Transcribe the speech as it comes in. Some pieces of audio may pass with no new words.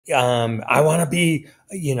I want to be,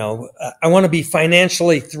 I want to be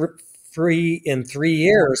financially free in 3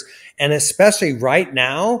 years. And especially right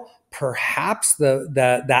now, perhaps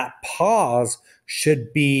that pause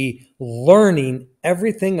should be learning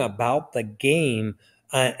everything about the game,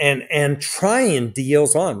 and trying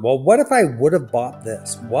deals on. Well, what if I would have bought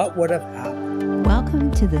this? What would have happened?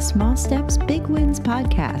 Welcome to the Small Steps, Big Wins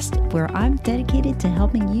podcast, where I'm dedicated to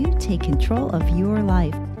helping you take control of your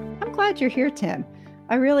life. I'm glad you're here, Tim.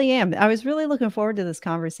 I really am. I was really looking forward to this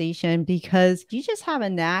conversation because you just have a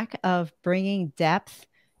knack of bringing depth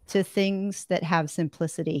to things that have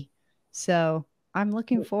simplicity. So I'm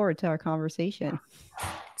looking forward to our conversation.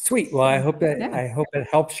 Sweet. Well, I hope that Yeah. I hope it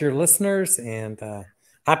helps your listeners, and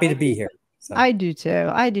happy to be here. So. I do too.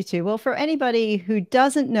 I do too. Well, for anybody who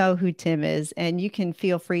doesn't know who Tim is, and you can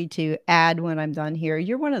feel free to add when I'm done here,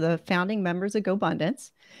 you're one of the founding members of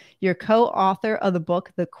Gobundance. You're co-author of the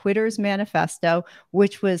book, The Quitter's Manifesto,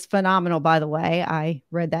 which was phenomenal, by the way. I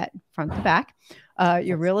read that front to back.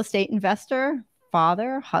 You're a real estate investor,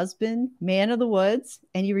 father, husband, man of the woods,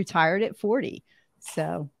 and you retired at 40.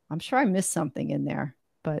 So I'm sure I missed something in there,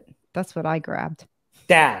 but that's what I grabbed.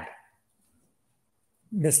 Dad.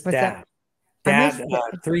 Miss What's Dad. that? Dad,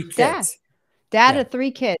 3 kids. Dad of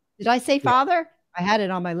 3 kids. Did I say Yeah. father? I had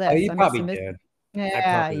it on my list. Oh, you I probably did.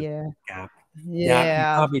 Yeah.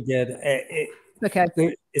 Yeah, you probably did. Okay.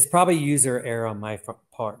 It's probably user error on my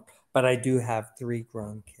part, but I do have 3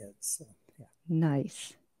 grown kids. So, yeah.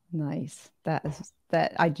 Nice.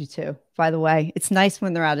 That I do too. By the way, it's nice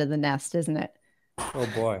when they're out of the nest, isn't it? Oh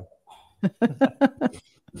boy.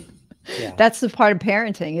 Yeah. That's the part of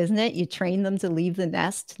parenting, isn't it? You train them to leave the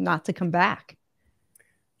nest, not to come back.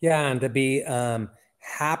 Yeah, and to be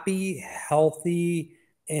happy, healthy,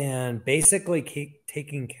 and basically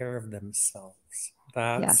taking care of themselves.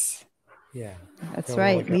 Yes. Yeah. That's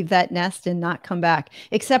right. Leave that nest and not come back,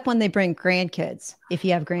 except when they bring grandkids. If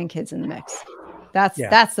you have grandkids in the mix,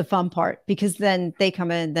 that's the fun part, because then they come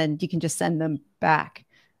in, then you can just send them back.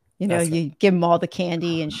 You give them all the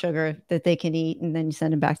candy and sugar that they can eat, and then you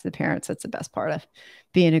send them back to the parents. That's the best part of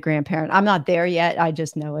being a grandparent. I'm not there yet. I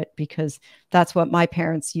just know it because that's what my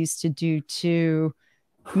parents used to do to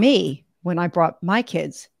me when I brought my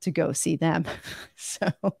kids to go see them.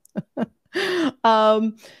 So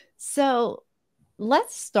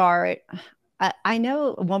let's start. I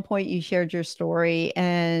know at one point you shared your story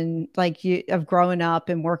and of growing up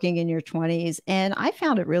and working in your 20s, and I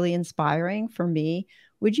found it really inspiring for me.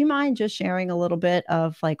 Would you mind just sharing a little bit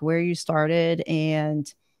of where you started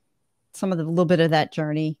and some of the little bit of that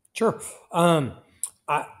journey? Sure.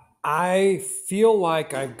 I feel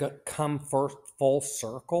like I've come full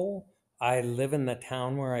circle. I live in the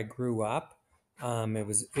town where I grew up. It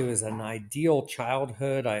was an ideal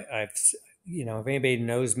childhood. I've if anybody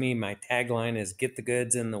knows me, my tagline is "Get the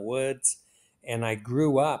goods in the woods," and I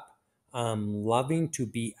grew up loving to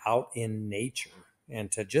be out in nature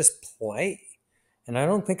and to just play. And I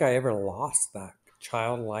don't think I ever lost that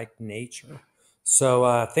childlike nature.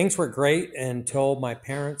 So things were great until my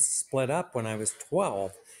parents split up when I was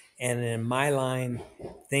 12. And in my line,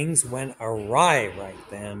 things went awry right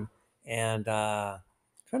then. And kind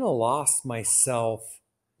of lost myself,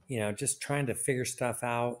 just trying to figure stuff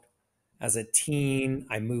out. As a teen,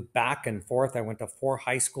 I moved back and forth. I went to 4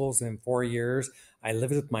 high schools in 4 years. I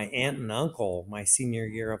lived with my aunt and uncle my senior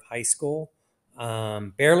year of high school.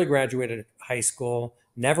 Barely graduated high school,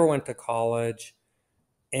 never went to college.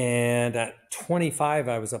 And at 25,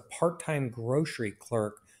 I was a part-time grocery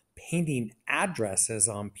clerk painting addresses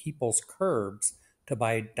on people's curbs to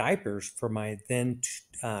buy diapers for my then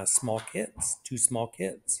 2 small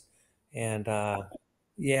kids. And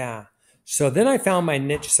yeah. So then I found my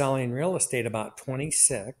niche selling real estate about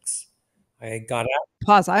 26. I got out.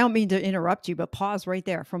 Pause. I don't mean to interrupt you, but pause right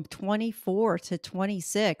there. From 24 to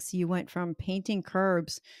 26, you went from painting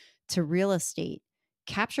curbs to real estate.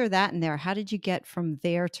 Capture that in there. How did you get from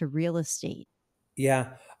there to real estate?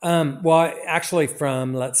 Yeah. Well, actually,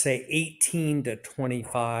 from let's say 18 to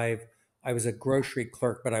 25, I was a grocery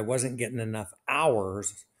clerk, but I wasn't getting enough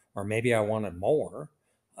hours, or maybe I wanted more.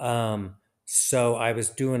 So I was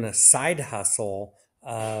doing a side hustle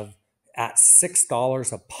of at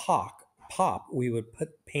 $6 a pop, we would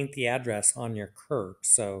paint the address on your curb.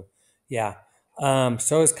 So yeah.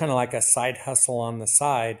 So it was kind of like a side hustle on the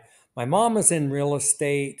side. My mom was in real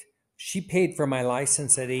estate. She paid for my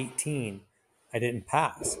license at 18. I didn't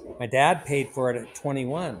pass. My dad paid for it at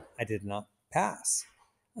 21. I did not pass.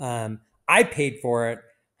 I paid for it,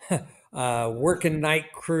 working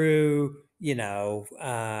night crew,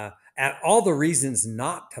 at all the reasons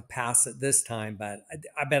not to pass it this time, but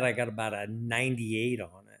I bet I got about a 98 on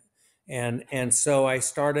it. And so I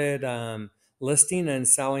started listing and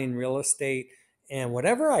selling real estate, and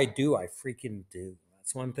whatever I do, I freaking do.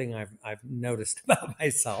 That's one thing I've noticed about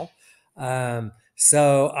myself.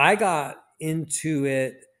 So I got into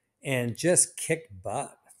it and just kicked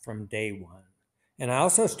butt from day one. And I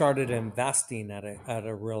also started investing at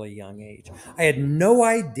a really young age. I had no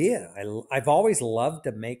idea. I've always loved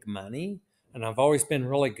to make money, and I've always been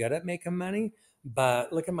really good at making money.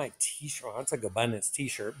 But look at my t-shirt. Oh, it's a Gobundance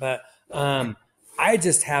t-shirt. But um, I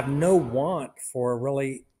just have no want for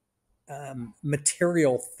really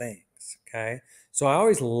material things. Okay. So I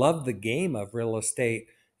always loved the game of real estate,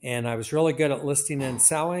 and I was really good at listing and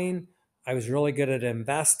selling. I was really good at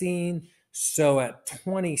investing. So at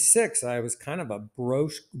 26, I was kind of a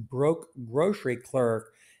broke grocery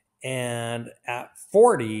clerk. And at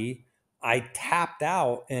 40, I tapped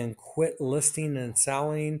out and quit listing and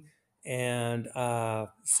selling. And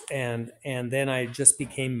then I just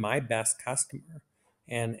became my best customer,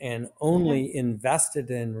 and only invested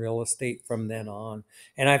in real estate from then on.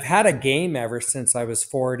 And I've had a game ever since I was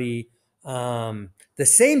 40. The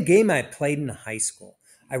same game I played in high school.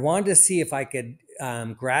 I wanted to see if I could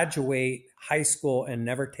graduate high school and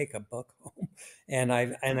never take a book home. And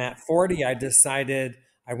at 40, I decided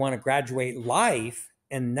I want to graduate life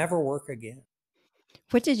and never work again.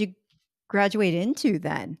 What did you graduate into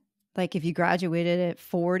then? Like if you graduated at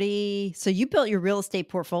 40, so you built your real estate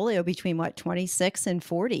portfolio between what, 26 and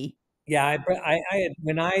 40? Yeah, I had,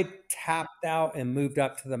 when I tapped out and moved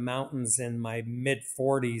up to the mountains in my mid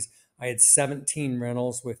 40s, I had 17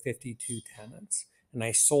 rentals with 52 tenants. And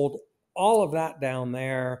I sold all of that down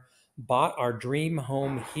there, bought our dream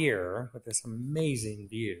home here with this amazing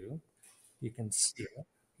view. You can see it.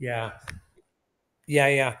 Yeah. Yeah,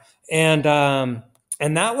 yeah.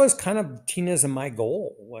 And that was kind of Tina's and my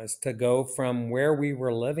goal, was to go from where we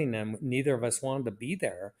were living, and neither of us wanted to be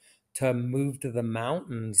there, to move to the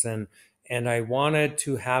mountains. And I wanted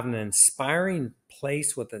to have an inspiring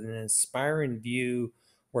place with an inspiring view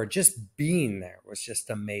where just being there was just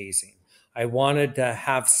amazing. I wanted to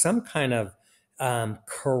have some kind of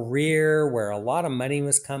career where a lot of money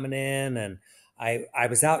was coming in, and I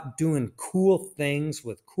was out doing cool things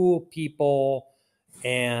with cool people,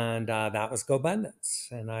 and that was Gobundance.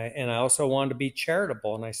 And I also wanted to be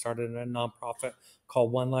charitable, and I started a nonprofit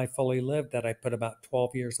called One Life Fully Lived that I put about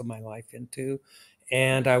 12 years of my life into,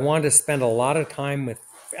 and I wanted to spend a lot of time with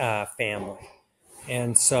family.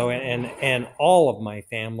 And so, and all of my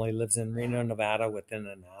family lives in Reno, Nevada, within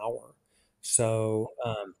an hour. So,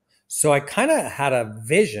 so I kind of had a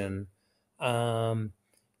vision, um,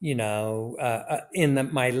 in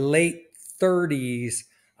my late 30s.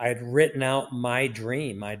 I had written out my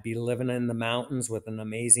dream. I'd be living in the mountains with an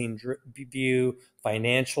amazing view,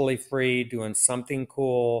 financially free, doing something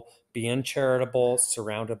cool, being charitable,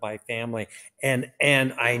 surrounded by family. And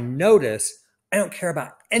I noticed I don't care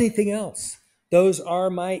about anything else. Those are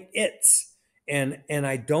my its. And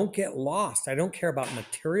I don't get lost. I don't care about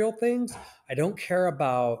material things. I don't care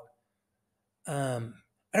about um,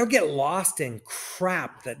 I don't get lost in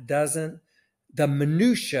crap that doesn't, the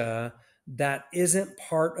minutia that isn't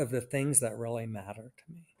part of the things that really matter to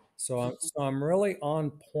me. So I'm really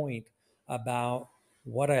on point about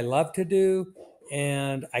what I love to do,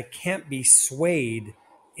 and I can't be swayed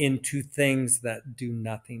into things that do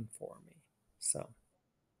nothing for me. So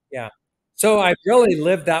yeah. So I've really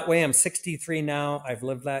lived that way. I'm 63 now. I've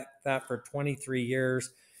lived that for 23 years.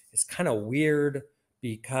 It's kind of weird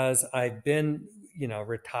because I've been,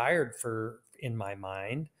 retired for, in my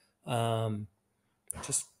mind, um,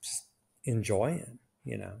 just enjoying,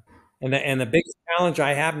 you know. And the biggest challenge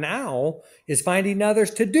I have now is finding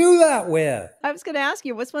others to do that with. I was going to ask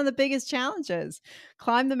you, what's one of the biggest challenges?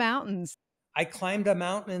 Climb the mountains. I climbed a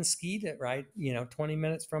mountain and skied it, right, 20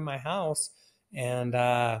 minutes from my house, and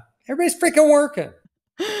everybody's freaking working.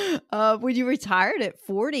 When you retired at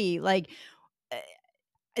 40, like,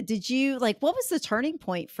 did you like what was the turning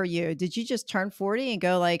point for you? Did you just turn 40 and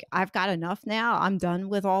go like, I've got enough now. I'm done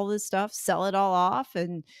with all this stuff, sell it all off?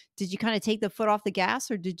 And did you kind of take the foot off the gas,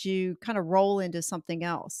 or did you kind of roll into something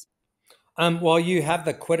else? Well, you have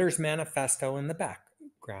the Quitter's Manifesto in the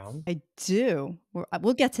background. I do.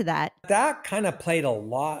 We'll get to that. That kind of played a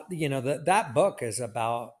lot. That book is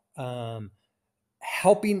about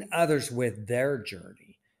helping others with their journey.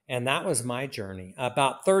 And that was my journey.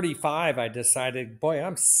 About 35, I decided, boy,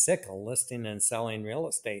 I'm sick of listing and selling real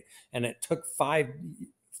estate. And it took five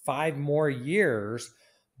more years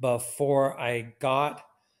before I got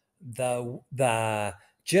the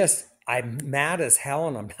just, I'm mad as hell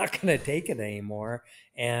and I'm not going to take it anymore.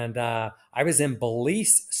 And I was in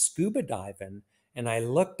Belize scuba diving, And I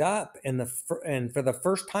looked up, and and for the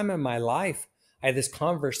first time in my life, I had this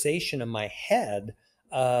conversation in my head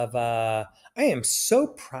of, I am so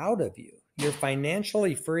proud of you. You're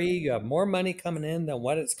financially free. You have more money coming in than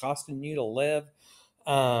what it's costing you to live.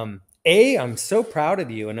 I'm so proud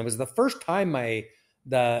of you. And it was the first time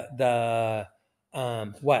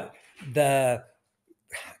what the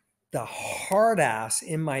the hard ass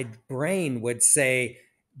in my brain would say,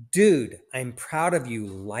 dude, I'm proud of you.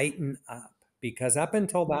 Lighten up. Because up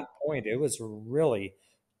until that point, it was really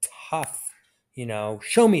tough.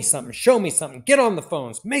 Show me something, get on the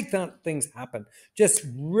phones, make things happen. Just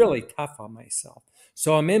really tough on myself.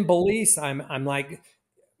 So I'm in Belize. I'm like,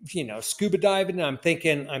 scuba diving, and I'm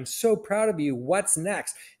thinking, I'm so proud of you. What's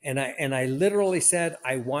next? And I literally said,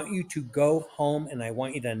 I want you to go home, and I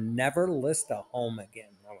want you to never list a home again.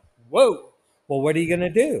 I'm like, whoa. Well, what are you going to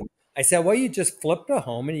do? I said, well, you just flipped a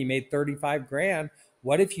home and you made 35 grand.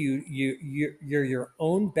 What if you're your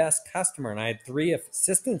own best customer? And I had three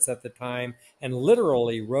assistants at the time, and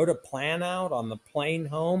literally wrote a plan out on the plane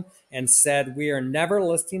home and said, we are never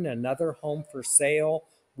listing another home for sale.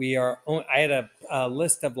 I had a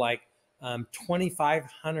list of like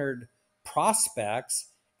 2,500 prospects,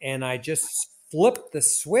 and I just flipped the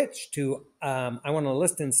switch to, I want to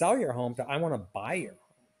list and sell your home, to I want to buy your home.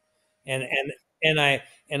 And I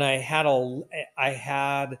had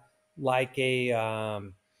like a,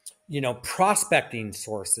 prospecting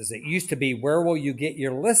sources. It used to be, where will you get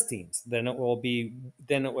your listings? Then it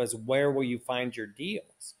was, where will you find your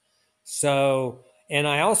deals? So, and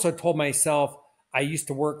I also told myself, I used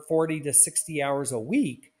to work 40 to 60 hours a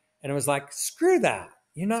week, and it was like, screw that.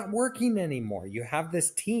 You're not working anymore. You have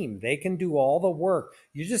this team. They can do all the work.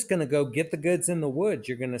 You're just going to go get the goods in the woods.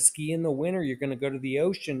 You're going to ski in the winter. You're going to go to the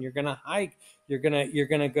ocean. You're going to hike. You're going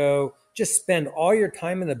to go just spend all your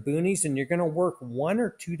time in the boonies, and you're going to work 1 or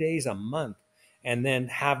 2 days a month, and then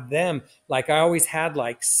have them, like, I always had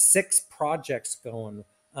like 6 projects going.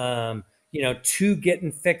 Two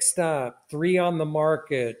getting fixed up, 3 on the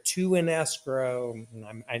market, 2 in escrow.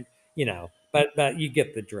 But you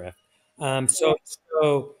get the drift. So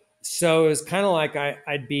it was kind of like,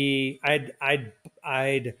 I'd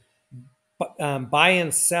buy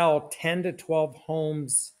and sell 10 to 12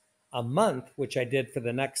 homes a month, which I did for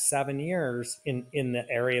the next 7 years in the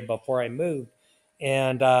area before I moved,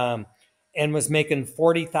 and and was making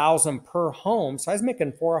 40,000 per home. So I was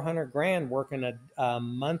making 400 grand working a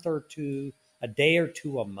month or two, a day or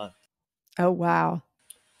two a month. Oh, wow.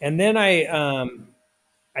 And then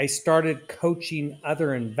I started coaching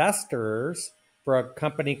other investors for a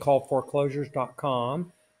company called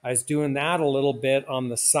foreclosures.com. I was doing that a little bit on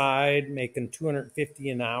the side, making 250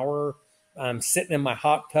 an hour, sitting in my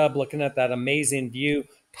hot tub, looking at that amazing view,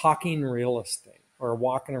 talking real estate, or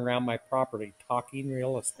walking around my property, talking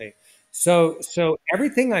real estate. So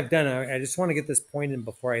everything I've done, I just want to get this point in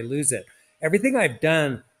before I lose it. Everything I've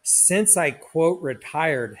done since I quote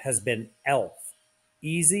retired has been ELF,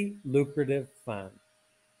 easy, lucrative, fun.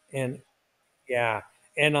 And yeah,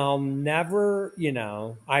 and I'll never,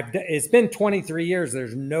 it's been 23 years.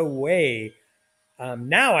 There's no way.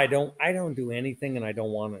 Now I don't do anything, and I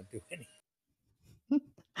don't want to do anything.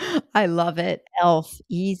 I love it. Elf,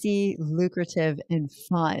 easy, lucrative, and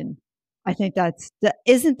fun. I think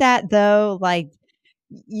isn't that though, like,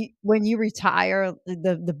 when you retire,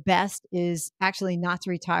 the best is actually not to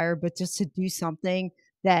retire, but just to do something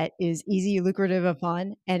that is easy, lucrative, and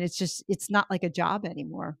fun. And it's not like a job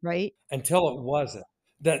anymore, right? Until it wasn't,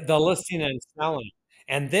 the listing and selling.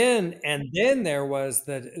 And then there was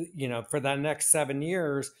for that next 7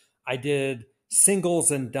 years, I did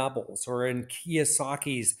singles and doubles, or in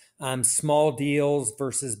Kiyosaki's, small deals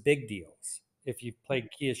versus big deals, if you played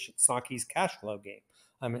Kiyosaki's cash flow game.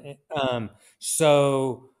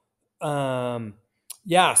 So um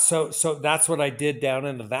yeah, so that's what I did down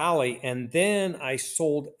in the valley. And then I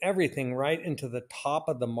sold everything right into the top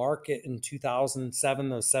of the market in 2007,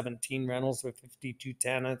 those 17 rentals with 52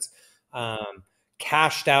 tenants. um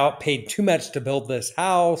Cashed out, paid too much to build this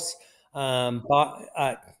house.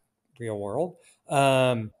 Bought, real world.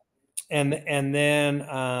 And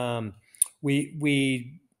then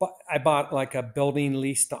we I bought like a building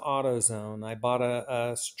leased to AutoZone. I bought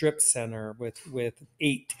a strip center with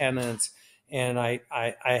 8 tenants, and I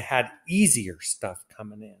had easier stuff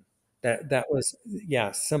coming in. That was,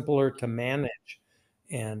 yeah, simpler to manage.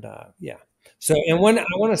 And yeah. So, and I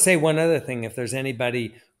want to say one other thing. If there's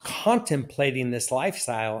anybody contemplating this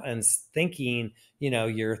lifestyle and thinking,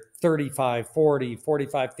 you're 35, 40,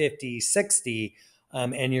 45, 50, 60,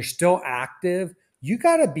 and you're still active, you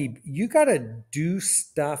gotta do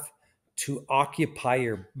stuff to occupy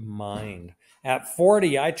your mind. At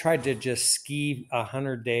 40, I tried to just ski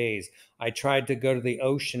 100 days. I tried to go to the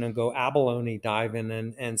ocean and go abalone diving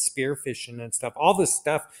and spearfishing and stuff. All this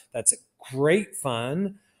stuff that's great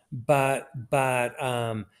fun, but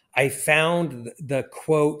I found the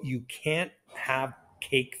quote, "You can't have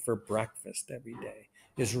cake for breakfast every day,"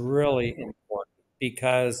 is really important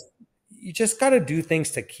because you just got to do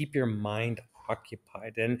things to keep your mind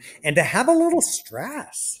occupied and to have a little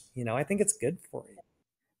stress. I think it's good for you.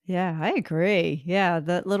 Yeah, I agree. Yeah,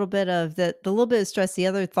 the little bit of stress, the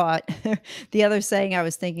other thought, the other saying I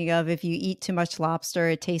was thinking of, if you eat too much lobster,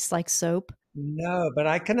 it tastes like soap. No, but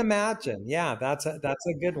I can imagine. Yeah, that's a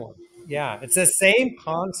good one. Yeah, it's the same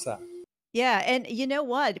concept. Yeah, and you know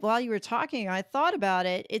what? While you were talking, I thought about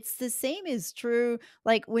it. It's the same is true.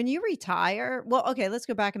 Like when you retire, well, okay, let's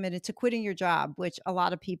go back a minute to quitting your job, which a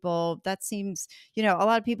lot of people, that seems, a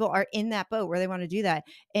lot of people are in that boat where they want to do that.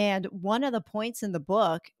 And one of the points in the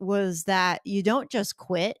book was that you don't just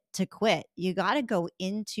quit to quit. You got to go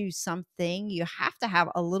into something. You have to have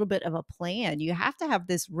a little bit of a plan. You have to have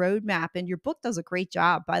this roadmap. And your book does a great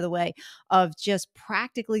job, by the way, of just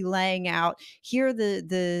practically laying out, here are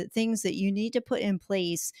the things that you need to put in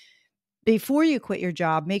place before you quit your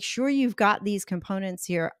job. Make sure you've got these components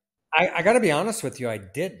here. I got to be honest with you, I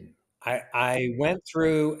didn't. I went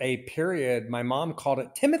through a period. My mom called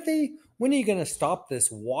it, Timothy, when are you going to stop this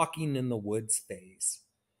walking in the woods phase?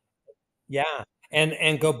 Yeah.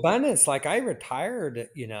 And Gobundance, like I retired,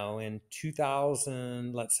 in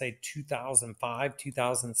 2000, let's say 2005,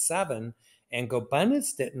 2007, and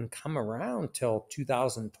Gobundance didn't come around till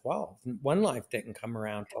 2012. One Life didn't come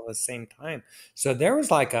around till the same time. So there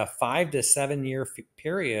was like a 5 to 7 year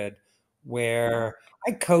period where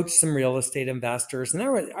I coached some real estate investors, and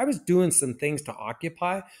I was doing some things to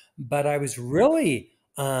occupy, but I was really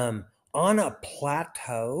on a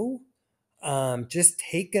plateau, just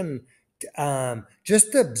taking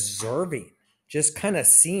just observing, just kind of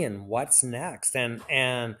seeing what's next.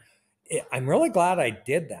 I'm really glad I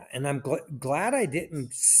did that, and I'm glad I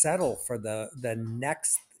didn't settle for the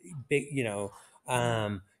next big,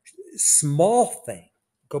 um, small thing.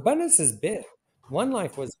 Gobundance is big. One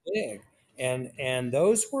Life was big, and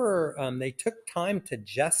those were they took time to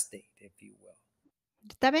gestate, if you will.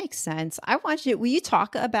 That makes sense. I want you, will you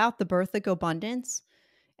talk about the birth of Abundance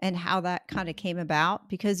and how that kind of came about?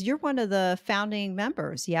 Because you're one of the founding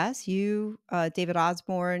members. Yes, you, David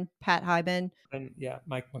Osborne, Pat Hyben. And yeah,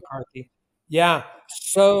 Mike McCarthy. Yeah.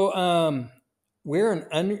 So we're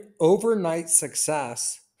an overnight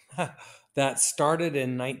success that started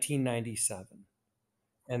in 1997.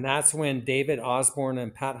 And that's when David Osborne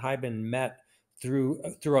and Pat Hyben met through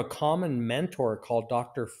a common mentor called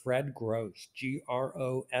Dr. Fred Gross,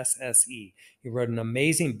 Grosse. He wrote an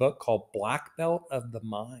amazing book called Black Belt of the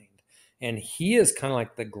Mind. And he is kind of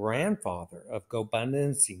like the grandfather of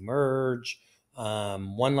GoBundance, Emerge,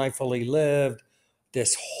 One Life Fully Lived,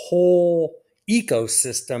 this whole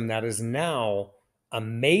ecosystem that is now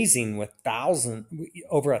amazing with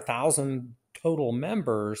over 1,000 total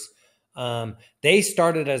members. They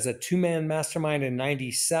started as a two-man mastermind in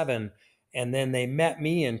 97, and then they met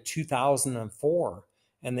me in 2004.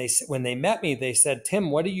 And when they met me, they said, Tim,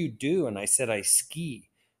 what do you do? And I said, I ski.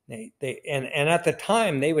 And at the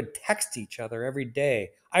time they would text each other every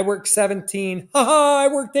day. I worked 17. Haha, I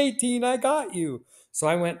worked 18. I got you. So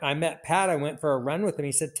I met Pat. I went for a run with him.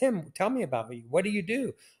 He said, Tim, tell me about me. What do you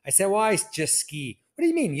do? I said, well, I just ski. What do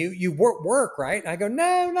you mean? You work, right? And I go,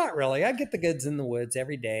 no, not really. I get the goods in the woods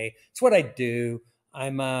every day. It's what I do.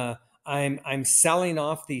 I'm selling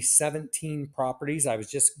off these 17 properties. I was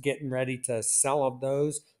just getting ready to sell of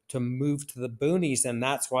those to move to the boonies. And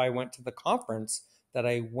that's why I went to the conference that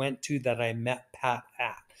I went to, that I met Pat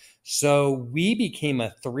at. So we became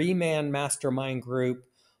a three-man mastermind group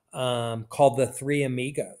called the Three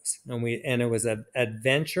Amigos. And it was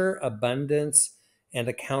adventure, abundance, and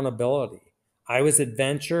accountability. I was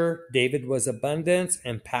adventure, David was abundance,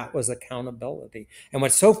 and Pat was accountability. And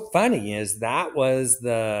what's so funny is that was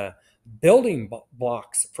the building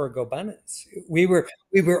blocks for GoBundance. We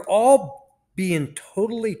were all being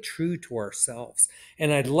totally true to ourselves.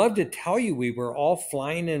 And I'd love to tell you, we were all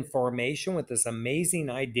flying in formation with this amazing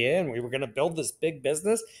idea and we were going to build this big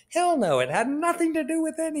business. Hell no, it had nothing to do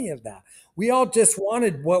with any of that. We all just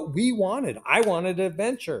wanted what we wanted. I wanted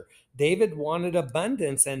adventure. David wanted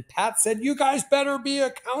abundance. And Pat said, you guys better be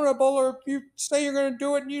accountable, or if you say you're going to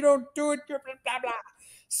do it and you don't do it, you're blah, blah, blah.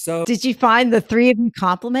 So Did you find the three of you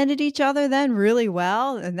complemented each other then really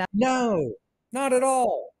well? And that, no, not at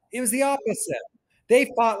all. It was the opposite.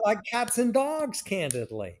 They fought like cats and dogs,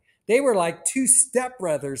 candidly. They were like two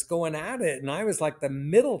stepbrothers going at it, and I was like the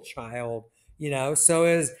middle child,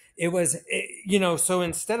 So so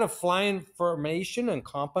instead of flying formation and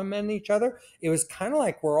complimenting each other, it was kind of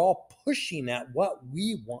like we're all pushing at what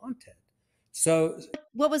we wanted. So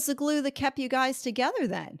What was the glue that kept you guys together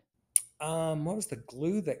then? what was the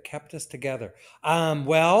glue that kept us together?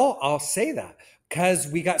 Well, I'll say that because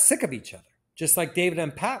we got sick of each other, just like David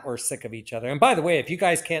and Pat were sick of each other. And by the way, if you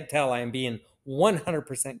guys can't tell, I am being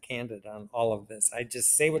 100% candid on all of this. I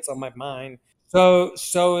just say what's on my mind. So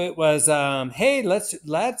it was, hey,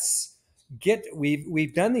 let's get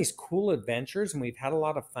we've done these cool adventures and we've had a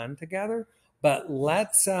lot of fun together, but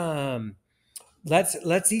let's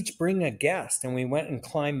each bring a guest. And we went and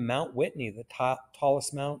climbed Mount Whitney, the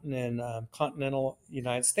tallest mountain in continental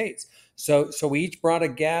United States. So we each brought a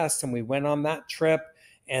guest and we went on that trip.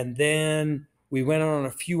 And then we went on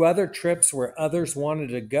a few other trips where others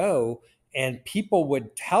wanted to go, and people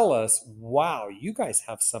would tell us, wow, you guys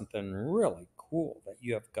have something really cool that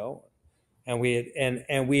you have going. And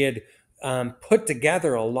we had put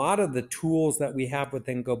together a lot of the tools that we have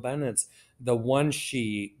within Gobundance, the one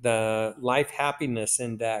sheet, the life happiness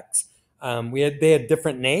index. They had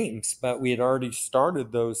different names, but we had already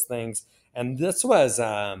started those things. And this was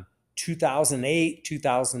 2008,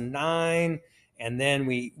 2009, and then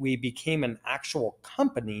we became an actual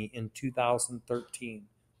company in 2013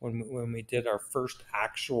 when we did our first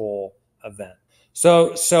actual event.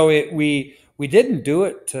 We didn't do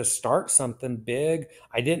it to start something big.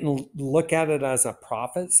 I didn't look at it as a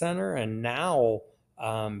profit center, and now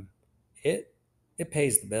it it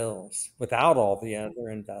pays the bills without all the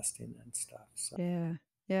other investing and stuff. So Yeah.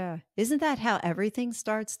 Yeah. Isn't that how everything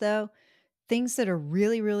starts though? Things that are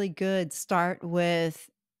really, really good start with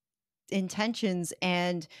intentions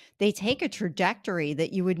and they take a trajectory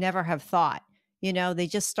that you would never have thought. They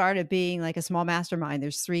just started being like a small mastermind.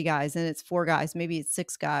 There's 3 guys, and it's 4 guys, maybe it's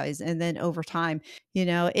 6 guys, and then over time,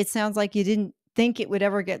 it sounds like you didn't think it would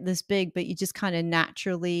ever get this big, but you just kinda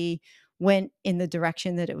naturally went in the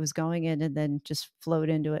direction that it was going in and then just flowed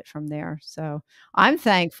into it from there. So, I'm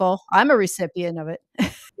thankful. I'm a recipient of it.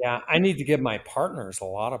 yeah, I need to give my partners a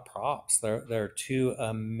lot of props. They're two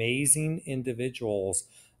amazing individuals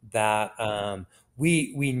that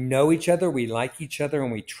we know each other, we like each other,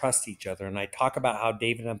 and we trust each other. And I talk about how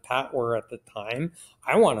David and Pat were at the time.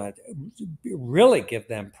 I want to really give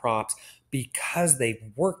them props because they've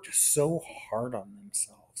worked so hard on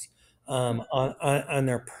themselves, on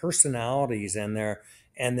their personalities and their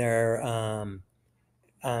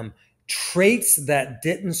traits that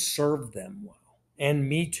didn't serve them well, and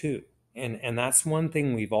me too. And that's one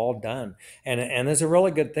thing we've all done, and it's a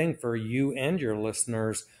really good thing for you and your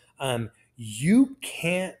listeners. You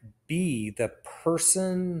can't be the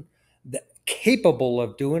person that capable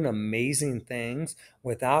of doing amazing things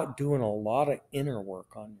without doing a lot of inner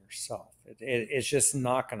work on yourself. It's just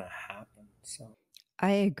not going to happen. So I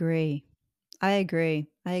agree. I agree.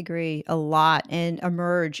 I agree a lot. And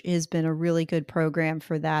Emerge has been a really good program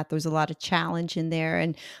for that. There's a lot of challenge in there.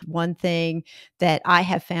 And one thing that I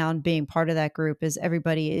have found being part of that group is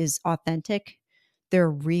everybody is authentic, they're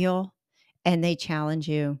real, and they challenge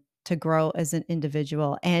you to grow as an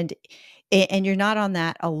individual. And you're not on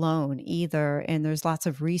that alone either. And there's lots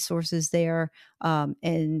of resources there.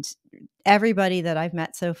 And everybody that I've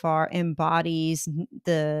met so far embodies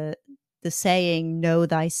the saying, know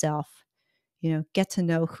thyself. Get to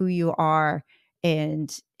know who you are,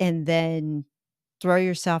 and then throw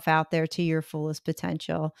yourself out there to your fullest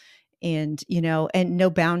potential. And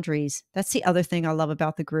no boundaries. That's the other thing I love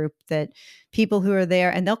about the group, that people who are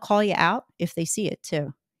there, and they'll call you out if they see it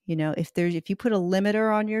too. If you put a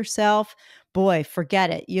limiter on yourself, boy, forget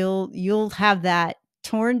it. You'll have that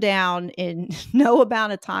torn down in no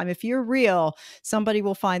amount of time. If you're real, somebody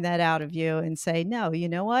will find that out of you and say, no, you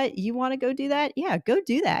know what? You want to go do that? Yeah, go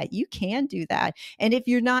do that. You can do that. And if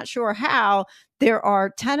you're not sure how, there are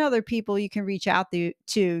 10 other people you can reach out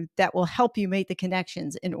to that will help you make the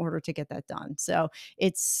connections in order to get that done. So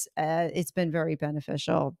it's been very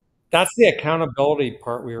beneficial. that's the accountability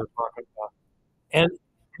part we were talking about. And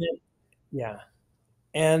yeah,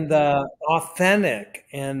 and authentic,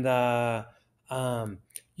 and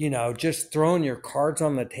just throwing your cards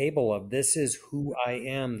on the table of, this is who I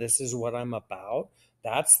am, this is what I'm about.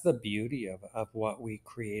 That's the beauty of what we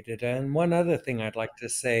created. And one other thing I'd like to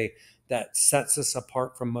say that sets us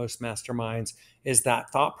apart from most masterminds is that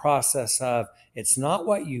thought process of, it's not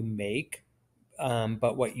what you make,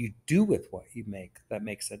 but what you do with what you make that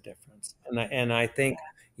makes a difference. And I think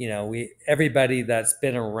we everybody that's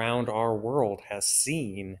been around our world has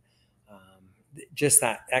seen just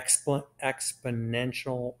that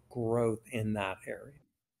exponential growth in that area.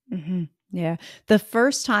 Mhm. Yeah. The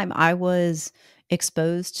first time I was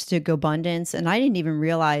exposed to Gobundance, and I didn't even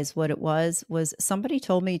realize what it was somebody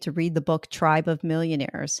told me to read the book Tribe of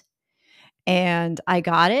Millionaires. And I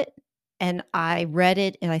got it, and I read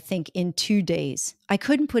it, and I think in 2 days. I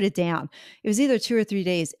couldn't put it down. It was either 2 or 3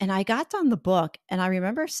 days, and I got done the book, and I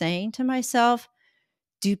remember saying to myself,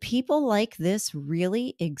 "Do people like this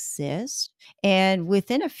really exist?" And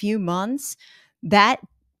within a few months, that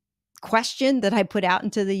question that I put out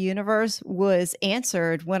into the universe was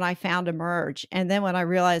answered when I found Emerge. And then when I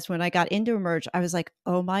realized when I got into Emerge, I was like,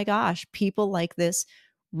 oh my gosh, people like this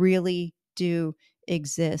really do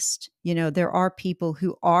exist. You know, there are people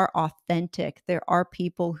who are authentic. There are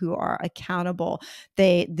people who are accountable.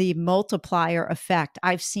 The multiplier effect,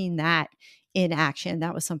 I've seen that in action.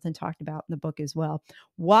 That was something talked about in the book as well.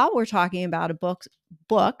 While we're talking about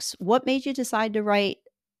books, what made you decide to write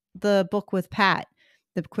the book with Pat?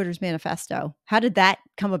 The Quitter's Manifesto. How did that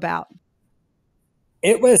come about?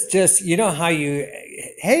 It was just, you know how you,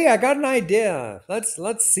 hey, I got an idea.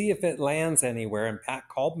 Let's see if it lands anywhere. And Pat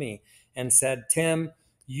called me and said, Tim,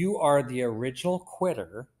 you are the original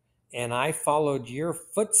quitter, and I followed your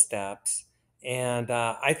footsteps, and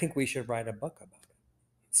I think we should write a book about it.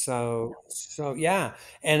 So yeah,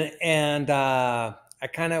 and I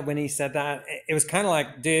kind of when he said that, it was kind of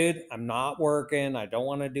like, dude, I'm not working. I don't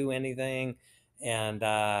want to do anything, and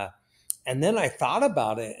and then I thought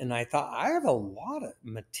about it, and I thought I have a lot of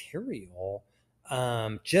material,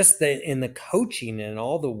 just in the coaching and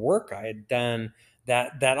all the work I had done.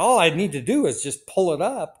 That all I need to do is just pull it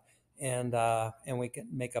up, and we can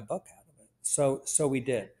make a book out of it. So we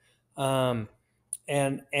did. Um,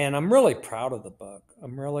 and I'm really proud of the book.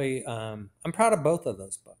 I'm proud of both of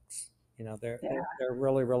those books. You know, they're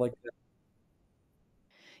really really good.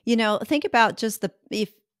 You know, think about just the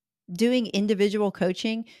if doing individual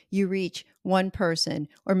coaching, you reach one person,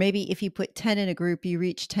 or maybe if you put 10 in a group, you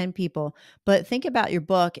reach 10 people. But think about your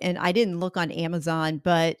book, and I didn't look on Amazon,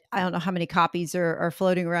 but I don't know how many copies are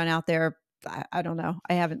floating around out there. I don't know.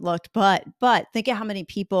 I haven't looked, but think of how many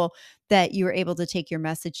people that you were able to take your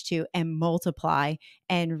message to and multiply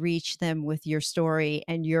and reach them with your story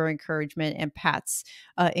and your encouragement and Pat's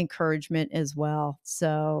encouragement as well.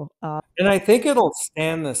 So, And I think it'll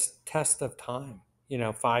stand this test of time. You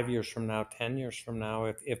know, 5 years from now, 10 years from now,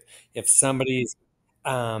 if somebody's,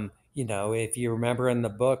 you know, if you remember in the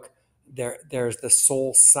book, there's the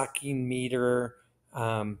soul sucking meter.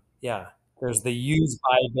 Yeah, there's the use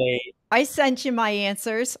by date. I sent you my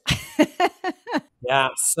answers. Yeah.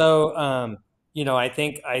 So, you know, I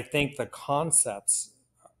think the concepts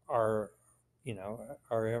are, you know,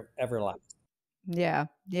 are everlasting. Yeah,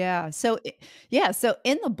 yeah. So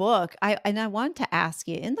in the book, I want to ask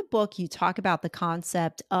you, in the book, you talk about the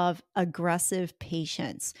concept of aggressive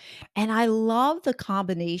patience. And I love the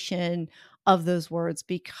combination of those words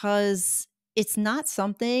because it's not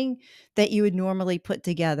something that you would normally put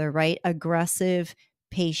together, right? Aggressive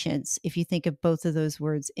patience, if you think of both of those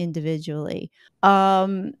words individually.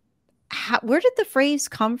 Um, where did the phrase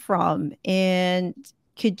come from? And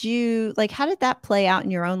could you like, how did that play out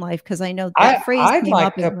in your own life? Because I know that phrase I'd came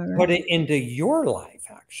up like in to my put it into your life,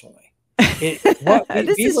 actually. It what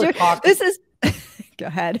this we is were your talking. this is go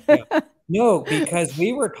ahead. Yeah. No, because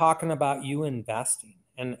we were talking about you investing,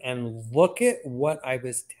 and look at what I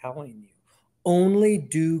was telling you. Only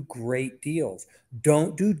do great deals.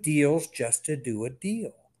 Don't do deals just to do a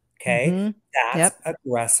deal. Okay? Mhm. That's Yep.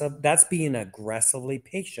 aggressive. That's being aggressively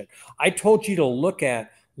patient. I told you to look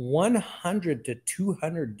at 100 to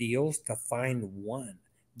 200 deals to find one.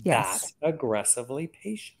 Yes. That's aggressively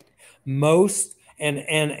patient. Most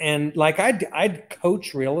and like I'd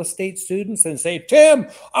coach real estate students and say, Tim,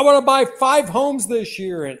 I want to buy 5 homes this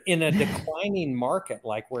year in a declining market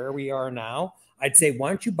like where we are now. I'd say, why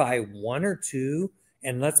don't you buy one or two,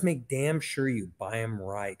 and let's make damn sure you buy them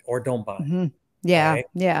right, or don't buy them. Mhm. Yeah, Okay.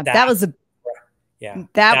 yeah. That's yeah.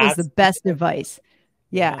 That was the That's best advice.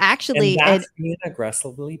 Yeah, yeah. And actually, and that's being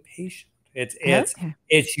aggressively patient. okay.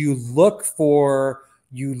 It's you look for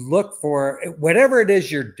whatever it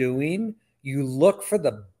is you're doing, you look for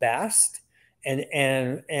the best,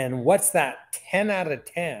 and what's that 10 out of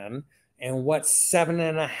 10, and what's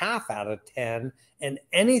 7.5 out of 10, and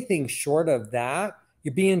anything short of that,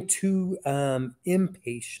 you're being too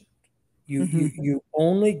impatient. Mhm. You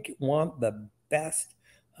only want the best,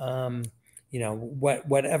 um, you know,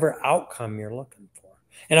 whatever outcome you're looking for.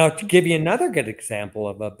 And I'll give you another good example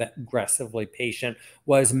of aggressively patient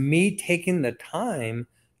was me taking the time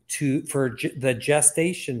for the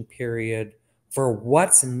gestation period for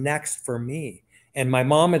what's next for me. And my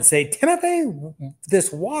mom would say, Timothy,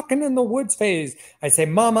 this walking in the woods phase. I say,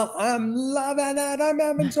 Mama, I'm loving it. I'm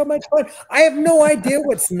having so much fun. I have no idea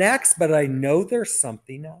what's next, but I know there's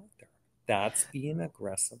something out there. That's being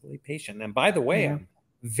aggressively patient. And by the way, Yeah. I'm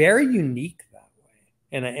very unique that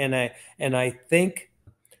way. And I think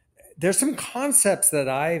there's some concepts that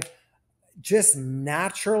I've just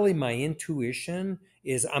naturally, my intuition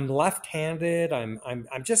is I'm left-handed. I'm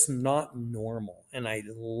just not normal, and I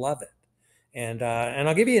love it. And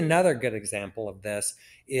I'll give you another good example of this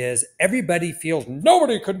is everybody feels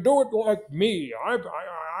nobody can do it like me.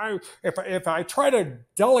 If I try to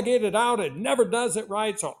delegate it out, it never does it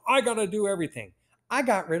right. So I got to do everything. I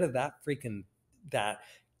got rid of that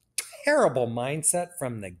terrible mindset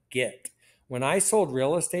from the get. When I sold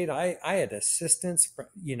real estate, I had assistants.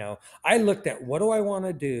 I looked at what do I want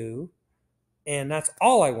to do, and that's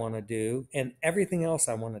all I want to do, and everything else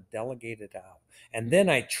I want to delegate it out. And then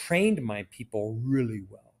I trained my people really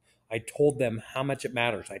well. I told them how much it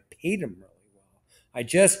matters. I paid them really well. I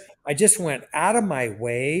just went out of my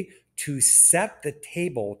way to set the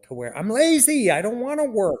table to where I'm lazy. I don't want to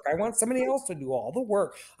work. I want somebody else to do all the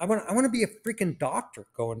work. I want to be a freaking doctor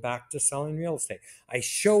going back to selling real estate. I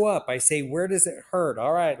show up, I say, where does it hurt?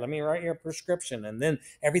 All right, let me write you a prescription. And then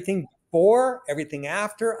everything before, everything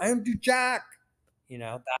after, I don't do jack.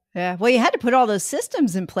 That Yeah. Well, you had to put all those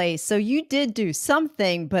systems in place. So you did do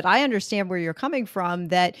something, but I understand where you're coming from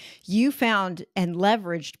that you found and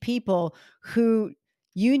leveraged people who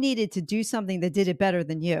you needed to do something that did it better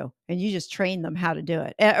than you. And you just trained them how to do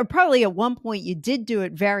it. Or probably at one point you did do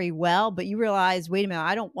it very well, but you realized, wait a minute,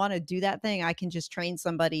 I don't want to do that thing. I can just train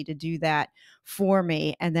somebody to do that for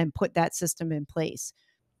me and then put that system in place.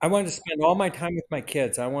 I wanted to spend all my time with my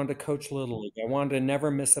kids. I wanted to coach Little League. I wanted to never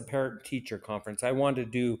miss a parent teacher conference. I wanted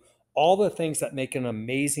to do all the things that make an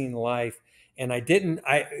amazing life. And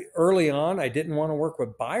I early on, I didn't want to work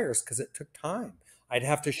with buyers because it took time. I'd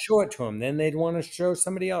have to show it to them. Then they'd want to show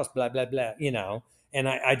somebody else, blah, blah, blah. And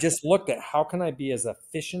I just looked at how can I be as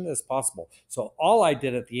efficient as possible. So all I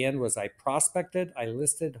did at the end was I prospected, I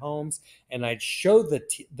listed homes, and I'd show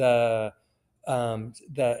the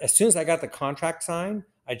as soon as I got the contract signed,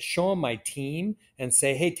 I'd show them my team and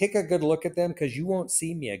say, "Hey, take a good look at them because you won't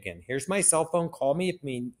see me again. Here's my cell phone. Call me if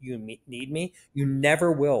you need me. You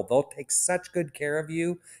never will. They'll take such good care of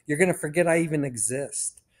you. You're gonna forget I even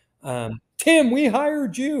exist." Tim, we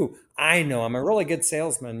hired you. I know I'm a really good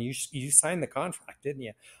salesman. You signed the contract, didn't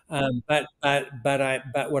you? But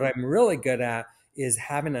what I'm really good at is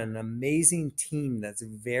having an amazing team that's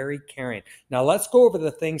very caring. Now let's go over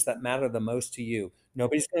the things that matter the most to you.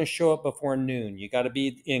 Nobody's going to show up before noon. You got to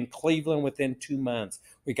be in Cleveland within 2 months.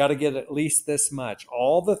 We got to get at least this much.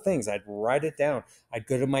 All the things, I'd write it down. I'd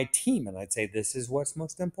go to my team and I'd say, this is what's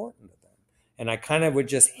most important to them. And I kind of would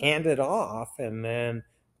just hand it off and then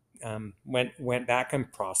went back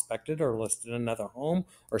and prospected or listed another home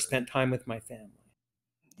or spent time with my family.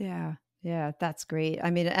 Yeah. Yeah, that's great.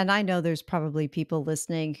 I mean, and I know there's probably people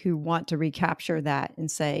listening who want to recapture that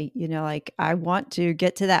and say, like, I want to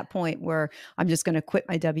get to that point where I'm just going to quit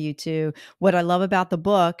my W 2. What I love about the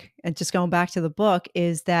book, and just going back to the book,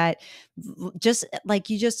 is that just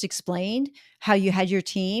like you just explained, how you had your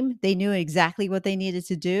team, they knew exactly what they needed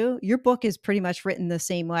to do. Your book is pretty much written the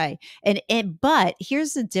same way. But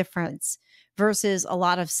here's the difference versus a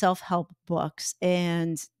lot of self-help books.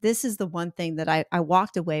 And this is the one thing that I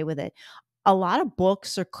walked away with it. A lot of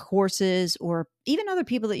books or courses or even other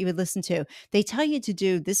people that you would listen to, they tell you to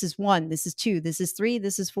do this is one, this is two, this is three,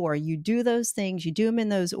 this is four. You do those things, you do them in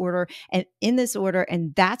those order and in this order,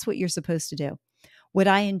 and that's what you're supposed to do. What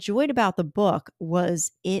I enjoyed about the book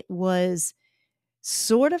was it was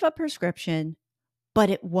sort of a prescription, but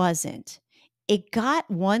it wasn't. It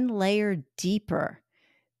got one layer deeper.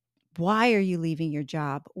 Why are you leaving your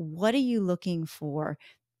job? What are you looking for?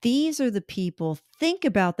 These are the people. Think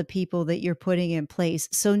about the people that you're putting in place.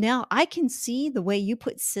 So now I can see the way you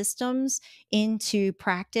put systems into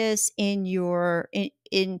practice in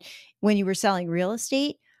when you were selling real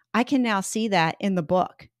estate. I can now see that in the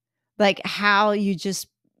book. Like how you just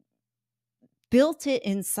built it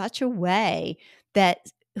in such a way that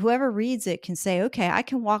whoever reads it can say, okay, I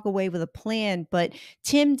can walk away with a plan, but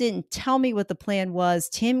Tim didn't tell me what the plan was.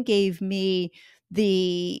 Tim gave me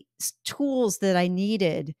the tools that I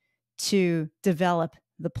needed to develop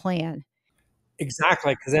the plan.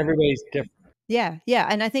 Exactly, because everybody's different. Yeah, yeah,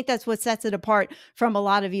 and I think that's what sets it apart from a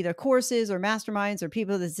lot of either courses or masterminds or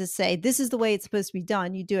people that just say, "This is the way it's supposed to be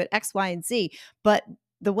done. You do it X, Y, and Z." But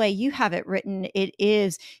the way you have it written, it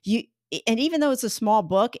is you and even though it's a small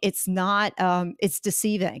book, it's not, it's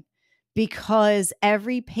deceiving because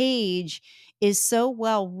every page is so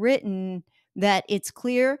well written that it's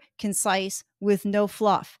clear, concise, with no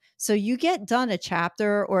fluff. So you get done a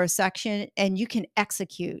chapter or a section and you can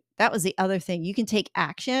execute. That was the other thing. You can take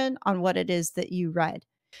action on what it is that you read.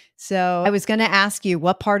 So I was going to ask you,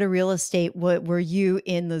 what part of real estate were you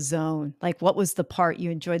in the zone? Like, what was the part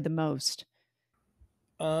you enjoyed the most?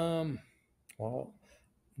 Um, well,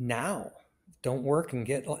 now don't work and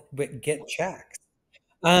get checks.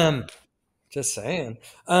 Um, just saying.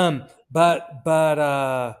 But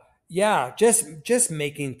yeah, just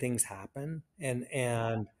making things happen,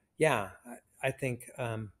 and yeah, I think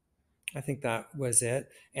that was it.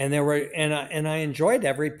 And there were and I enjoyed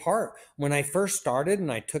every part. When I first started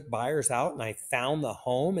and I took buyers out and I found the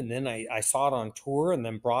home and then I saw it on tour and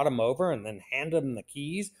then brought them over and then handed them the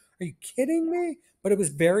keys. Are you kidding me? But it was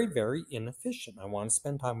very, very inefficient. I wanted to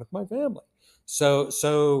spend time with my family.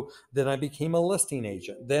 So then I became a listing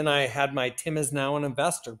agent. Then I had my Tim is now an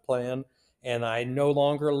investor plan, and I no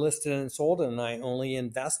longer listed and sold, and I only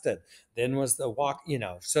invested. Then was the walk,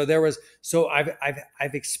 so there was, so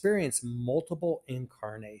I've experienced multiple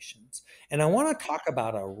incarnations. And I want to talk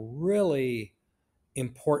about a really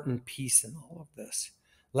important piece in all of this.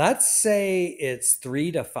 Let's say it's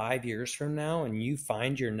 3 to 5 years from now and you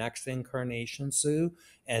find your next incarnation, Sue,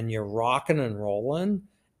 and you're rocking and rolling,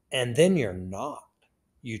 and then you're not.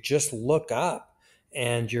 You just look up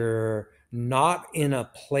and you're not in a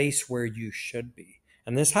place where you should be.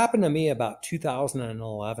 And this happened to me about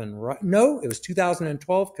 2011. No, it was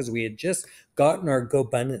 2012, because we had just gotten our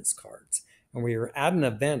Gobundance cards and we were at an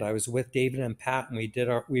event. I was with David and Pat, and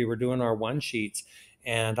we were doing our one sheets,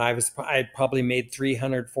 and I had probably made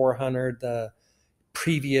 300, 400 the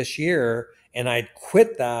previous year, and I'd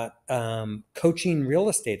quit that coaching real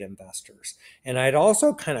estate investors, and I'd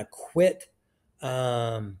also kind of quit.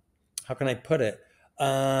 How can I put it?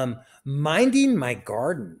 Minding my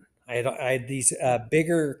garden. I had these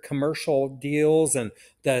bigger commercial deals, and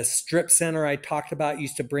the strip center I talked about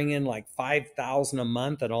used to bring in like 5,000 a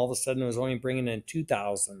month, and all of a sudden it was only bringing in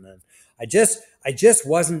 2,000. And I just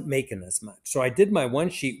wasn't making as much. So I did my one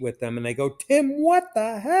sheet with them, and they go, "Tim, what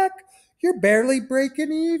the heck? You're barely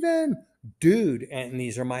breaking even, dude." And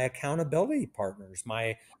these are my accountability partners,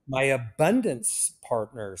 my abundance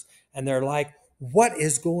partners, and they're like, "What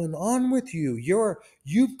is going on with you?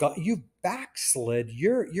 You've backslid.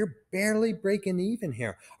 You're barely breaking even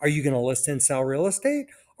here. Are you going to list and sell real estate?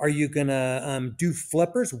 Are you going to do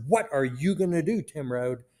flippers? What are you going to do, Tim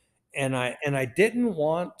Rhode?" And I didn't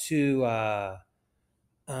want to.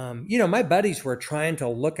 My buddies were trying to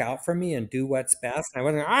look out for me and do what's best.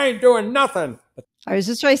 I ain't doing nothing. But I was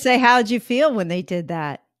just trying to say, how did you feel when they did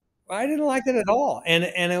that? I didn't like it at all. And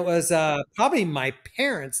it was probably my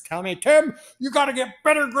parents telling me, "Tim, you got to get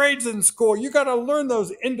better grades in school. You got to learn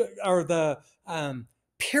those or the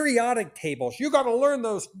periodic tables. You got to learn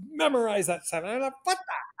those, memorize that stuff." And I'm like, "What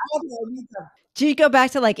the hell do I need to?" Did you go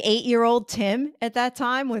back to like 8-year-old Tim at that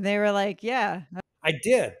time when they were like, yeah. I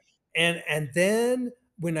did. And then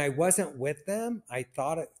when I wasn't with them, I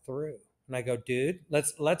thought it through. And I go, "Dude,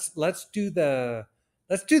 let's do the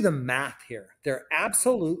math here. They're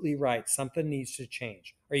absolutely right. Something needs to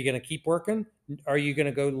change. Are you going to keep working? Are you going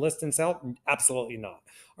to go list and sell? Absolutely not.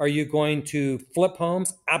 Are you going to flip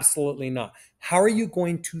homes? Absolutely not. How are you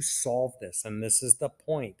going to solve this?" And this is the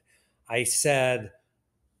point. I said,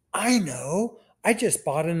 "I know. I just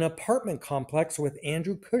bought an apartment complex with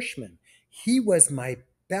Andrew Cushman. He was my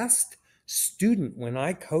best student when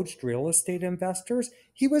I coached real estate investors.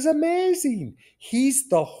 He was amazing. He's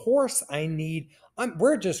the horse I need.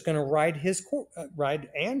 We're just going to ride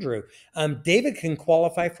Andrew. David can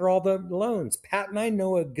qualify for all the loans. Pat and I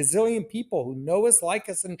know a gazillion people who know us, like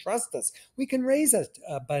us, and trust us. We can raise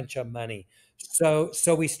a bunch of money." So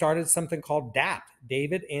we started something called DAP: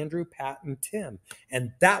 David, Andrew, Pat, and Tim.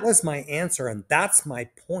 And that was my answer, and that's my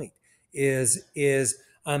point. Is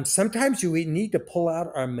sometimes you need to pull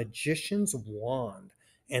out our magician's wand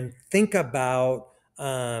and think about.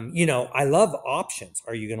 I love options.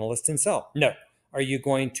 Are you going to list and sell? No. Are you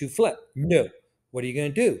going to flip? No. What are you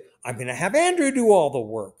going to do? I'm going to have Andrew do all the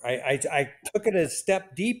work. I took it a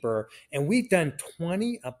step deeper, and we've done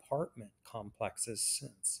 20 apartment complexes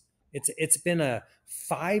since. It's been a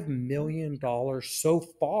 $5 million so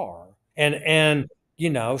far, and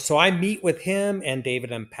so I meet with him and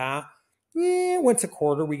David and Pat. Yeah, once a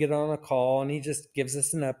quarter we get on a call, and he just gives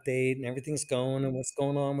us an update and everything's going and what's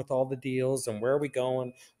going on with all the deals and where are we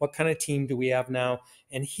going, what kind of team do we have now,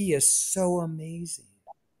 and he is so amazing.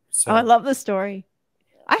 Oh, I So love the story.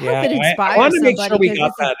 I hope yeah, it I wanted inspires to make sure somebody we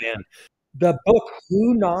because got it's a, that in the book.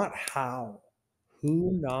 Who Not How.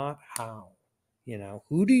 Who Not How.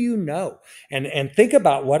 Who do you know? And think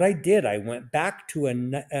about what I did. I went back to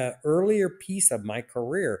an earlier piece of my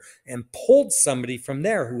career and pulled somebody from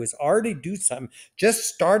there who was already do something, just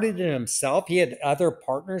started it himself. He had other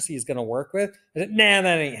partners he's going to work with. I said, nah,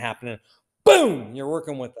 that ain't happening. Boom, you're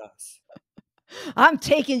working with us. I'm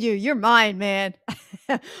taking you. You're mine, man.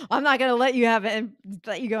 I'm not gonna let you have it and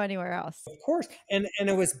let you go anywhere else. Of course. And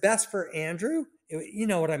it was best for Andrew. You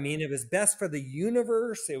know what I mean? It was best for the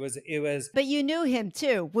universe. It was But you knew him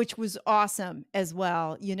too, which was awesome as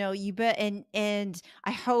well. You bet. And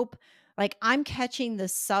I hope, like, I'm catching the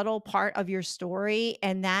subtle part of your story,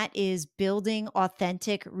 and that is building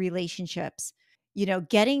authentic relationships.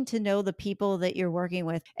 Getting to know the people that you're working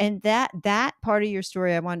with. And that part of your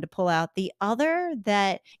story I wanted to pull out. The other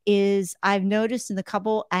that is I've noticed in the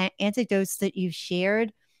couple anecdotes that you've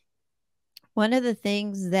shared, one of the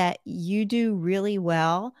things that you do really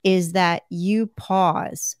well is that you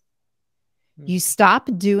pause. You stop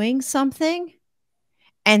doing something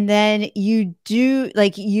and then you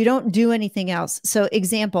don't do anything else. So,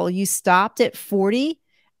 example, you stopped at 40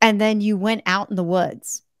 and then you went out in the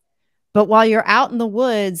woods. But while you're out in the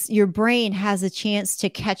woods, your brain has a chance to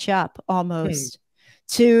catch up almost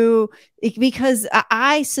to because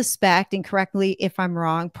I suspect, and correctly if I'm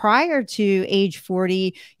wrong, prior to age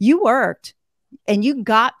 40, you worked and you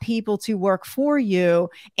got people to work for you.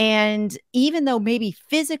 And even though maybe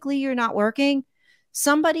physically you're not working,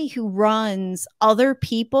 somebody who runs other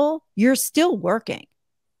people, you're still working.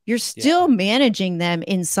 You're yeah. still managing them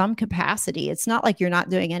in some capacity. It's not like you're not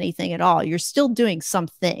doing anything at all. You're still doing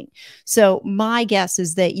something. So my guess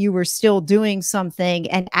is that you were still doing something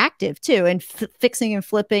and active too, and fixing and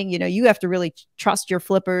flipping. You have to really trust your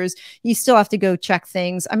flippers. You still have to go check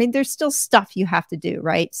things. I mean, there's still stuff you have to do,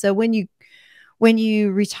 right? So when you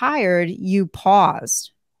retired, you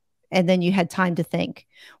paused and then you had time to think.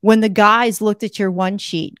 When the guys looked at your one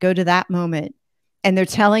sheet, go to that moment, and they're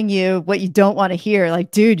telling you what you don't want to hear,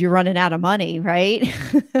 like, dude, you're running out of money, right?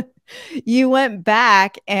 You went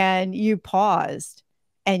back and you paused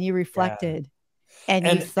and you Yeah. reflected and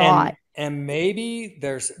you and thought. and and maybe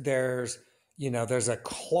there's a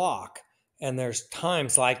clock, and there's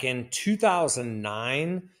times like in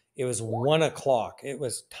 2009 it was 1 o'clock, it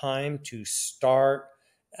was time to start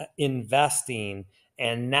investing,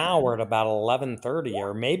 and now we're at about 11:30,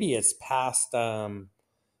 or maybe it's past 12.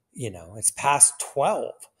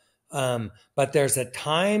 But there's a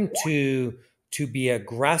time to be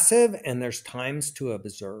aggressive, and there's times to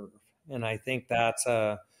observe. And I think that's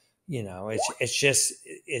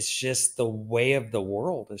it's just the way of the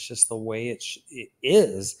world. It's just the way it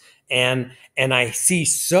is. And I see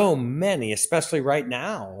so many, especially right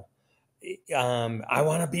now. I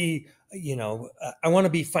want to be, I want to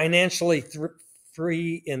be financially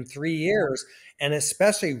free in 3 years, and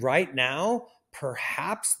especially right now,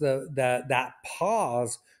 perhaps that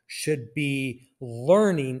pause should be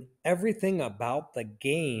learning everything about the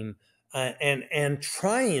game, and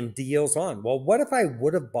trying deals on. Well, what if I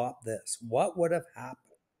would have bought this? What would have happened?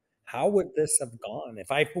 How would this have gone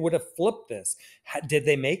if I would have flipped this? Did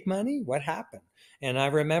they make money? What happened? And I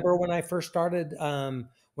remember when I first started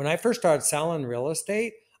selling real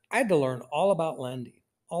estate, I had to learn all about lending,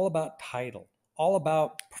 all about title, all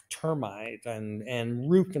about termite and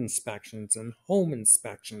roof inspections and home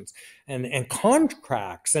inspections and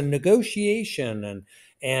contracts and negotiation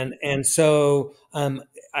and so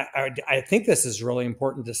I think this is really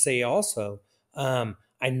important to say also.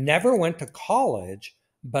 I never went to college,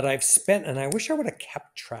 but I've spent, and I wish I would have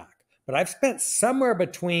kept track, but I've spent somewhere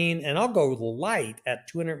between, and I'll go light at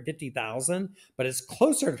 250,000, but it's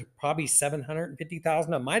closer to probably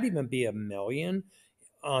 750,000. It might even be 1 million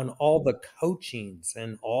on all the coachings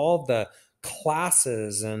and all the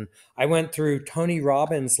classes. And I went through Tony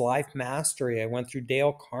Robbins' Life Mastery. I went through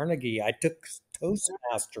Dale Carnegie. I took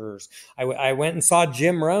Toastmasters. I went and saw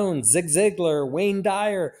Jim Rohn, Zig Ziglar, Wayne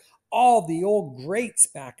Dyer, all the old greats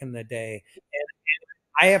back in the day.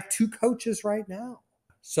 I have two coaches right now.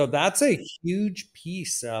 So that's a huge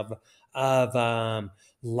piece of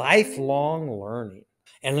lifelong learning.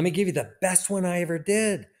 And let me give you the best one I ever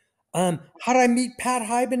did. How did I meet Pat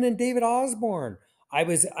Hyben and David Osborne? I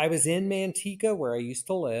was in Manteca where I used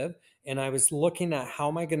to live, and I was looking at how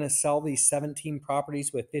am I going to sell these 17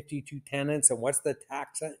 properties with 52 tenants, and what's the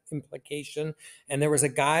tax implication. And there was a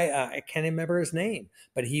guy, I can't remember his name,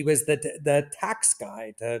 but he was the tax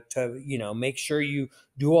guy to make sure you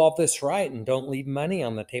do all this right and don't leave money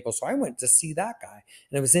on the table. So I went to see that guy,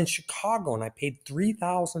 and it was in Chicago, and I paid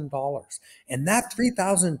 $3,000, and that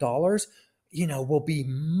 $3,000 will be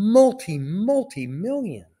multi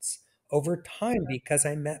millions over time because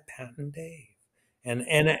I met Pat and Dave.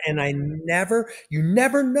 And I never, you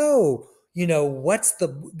never know, what's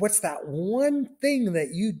that one thing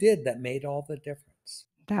that you did that made all the difference.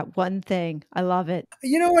 That one thing. I love it.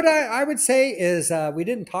 You know what I would say is we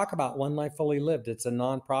didn't talk about One Life Fully Lived. It's a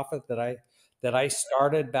nonprofit that I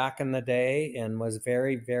started back in the day and was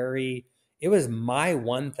very, very, it was my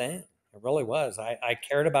one thing. It really was. I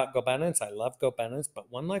cared about Gobundance. I love Gobundance,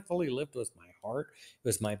 but One Life Fully Lived was my heart. It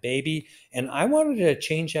was my baby. And I wanted to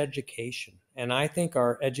change education. And I think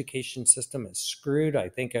our education system is screwed. I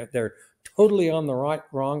think they're totally on the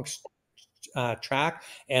wrong track.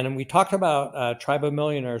 And we talked about Tribe of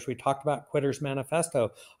Millionaires. We talked about Quitter's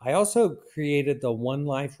Manifesto. I also created the One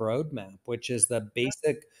Life Roadmap, which is the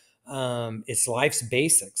basic, it's life's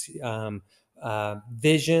basics,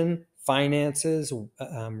 vision, finances,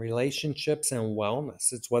 relationships, and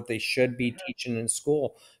wellness. It's what they should be teaching in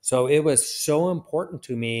school. So it was so important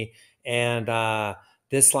to me. And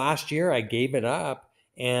this last year, I gave it up.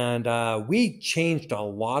 And we changed a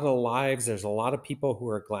lot of lives. There's a lot of people who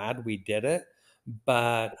are glad we did it.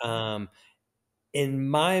 But in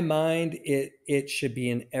my mind, it should be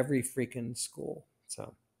in every freaking school.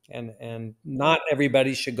 So and not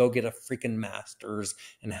everybody should go get a freaking master's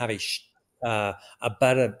and have a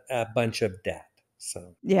bunch of debt.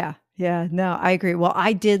 So Yeah, yeah, no, I agree. Well,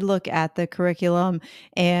 I did look at the curriculum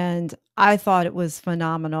and I thought it was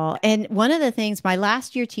phenomenal. And one of the things, my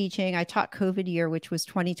last year teaching, I taught COVID year, which was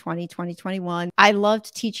 2020, 2021. I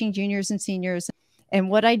loved teaching juniors and seniors. And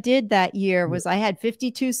what I did that year was I had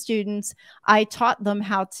 52 students. I taught them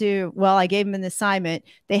how to, well, I gave them an assignment.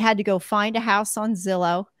 They had to go find a house on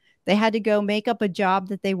Zillow. They had to go make up a job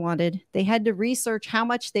that they wanted. They had to research how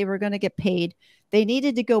much they were going to get paid. They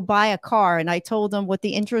needed to go buy a car. And I told them what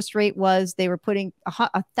the interest rate was. They were putting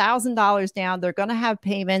 $1,000 down. They're going to have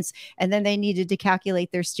payments. And then they needed to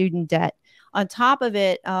calculate their student debt. On top of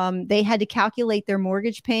it, they had to calculate their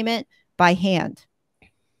mortgage payment by hand,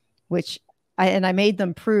 which I made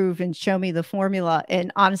them prove and show me the formula.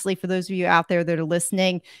 And honestly, for those of you out there that are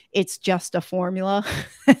listening, it's just a formula.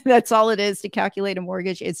 That's all it is to calculate a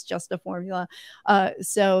mortgage. It's just a formula.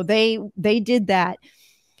 So they did that.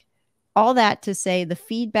 All that to say, the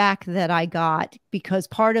feedback that I got, because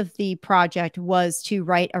part of the project was to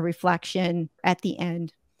write a reflection at the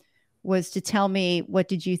end, was to tell me, what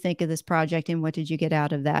did you think of this project and what did you get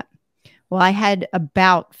out of that? Well, I had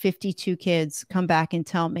about 52 kids come back and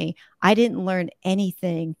tell me, I didn't learn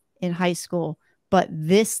anything in high school, but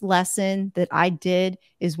this lesson that I did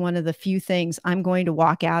is one of the few things I'm going to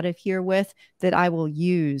walk out of here with that I will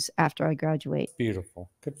use after I graduate.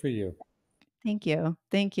 beautiful. Good for you. Thank you.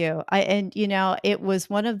 Thank you. And it was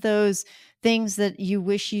one of those things that you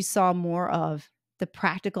wish you saw more of, the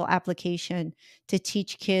practical application to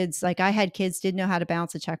teach kids. Like I had kids didn't know how to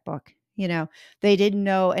balance a checkbook. They didn't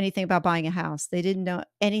know anything about buying a house. They didn't know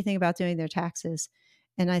anything about doing their taxes.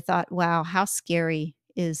 And I thought, wow, how scary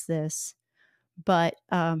is this? But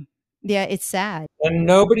yeah, it's sad. And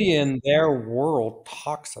nobody in their world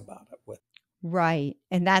talks about it with. Right,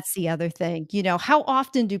 and that's the other thing. How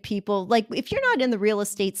often do people, like, if you're not in the real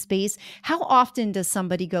estate space, how often does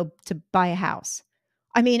somebody go to buy a house?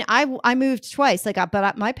 I mean, I moved twice, like,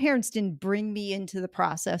 my parents didn't bring me into the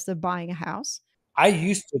process of buying a house. I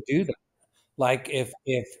used to do that. Like if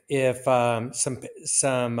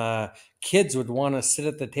some kids would want to sit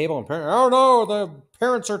at the table and oh no, the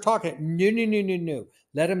parents are talking. No, no, no, no, no.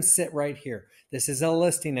 Let them sit right here. This is a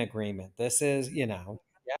listing agreement. This is, yeah.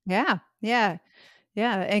 Yeah, yeah.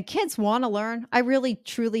 Yeah, and kids wanna learn. I really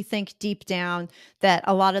truly think deep down that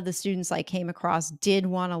a lot of the students I came across did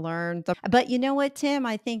wanna learn. But you know what, Tim?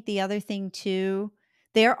 I think the other thing too,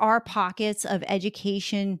 there are pockets of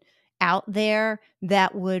education out there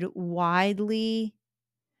that would widely,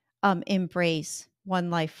 embrace One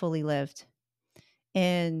Life Fully Lived.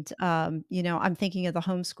 And, I'm thinking of the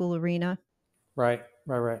homeschool arena. Right,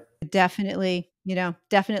 right, right. Definitely,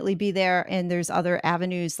 definitely be there, and there's other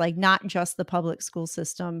avenues, like, not just the public school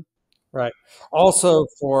system. Right. Also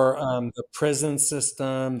for the prison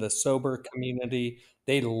system, the sober community,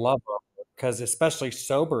 they love it because especially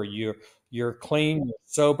sober, you're clean, you're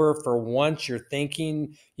sober for once, you're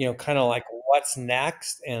thinking, kind of like what's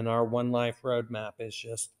next. And our One Life Roadmap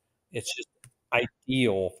is it's just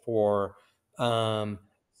ideal for um,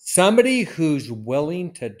 somebody who's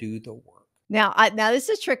willing to do the work. Now this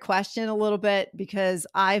is a trick question a little bit because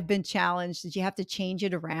I've been challenged that you have to change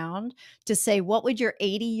it around to say, what would your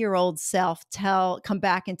 80-year-old self come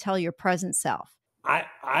back and tell your present self?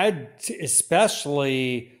 I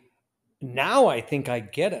especially now I think I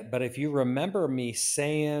get it. But if you remember me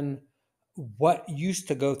saying what used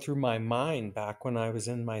to go through my mind back when I was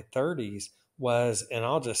in my 30s was, and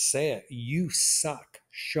I'll just say it, you suck.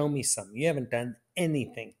 Show me something. You haven't done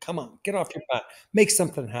anything. Come on, get off your butt. Make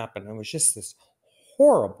something happen. It was just this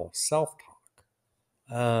horrible self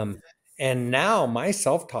talk. And now my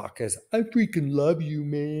self talk is, I freaking love you,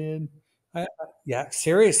 man. Yeah,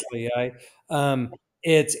 seriously.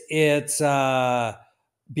 It's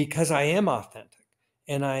because I am authentic,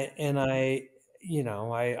 and I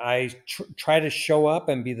try to show up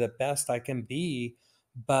and be the best I can be,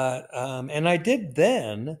 but and I did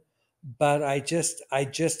then, but I just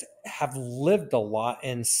have lived a lot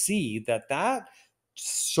and see that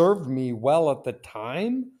served me well at the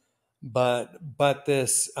time, but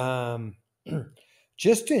this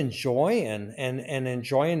just enjoying and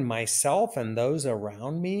enjoying myself and those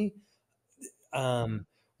around me, um,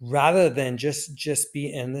 rather than just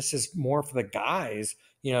be, and this is more for the guys,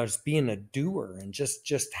 just being a doer and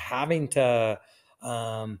just having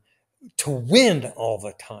um, to win all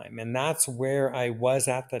the time. And that's where I was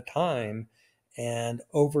at the time. And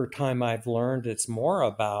over time, I've learned it's more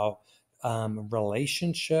about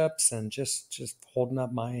relationships and just holding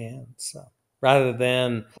up my end. So rather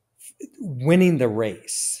than winning the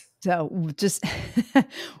race. So just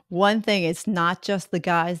one thing, it's not just the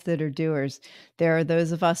guys that are doers. There are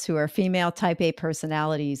those of us who are female type A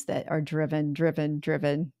personalities that are driven, driven,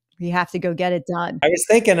 driven. We have to go get it done. I was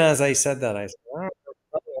thinking as I said that, I said, "Oh,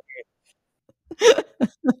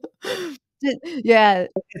 Yeah,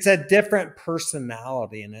 it's a different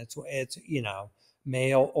personality, and it's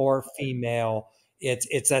male or female.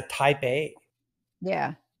 It's a type A.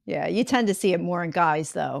 yeah, yeah, you tend to see it more in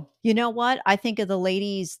guys, though. You know what? I think of the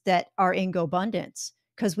ladies that are in Gobundance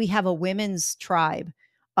because we have a women's tribe.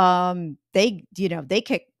 They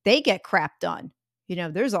get crap done.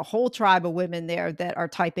 There's a whole tribe of women there that are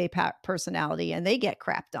type A personality, and they get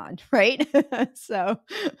crap done, right? So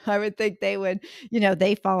I would think they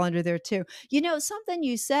fall under there too. Something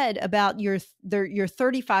you said about your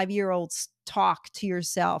 35-year-old talk to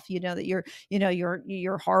yourself. That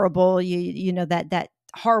you're horrible. That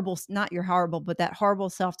horrible, not you're horrible, but that horrible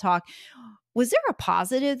self-talk. Was there a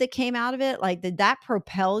positive that came out of it? Like, did that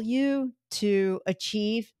propel you to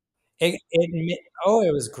achieve? Oh,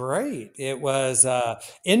 it was great. It was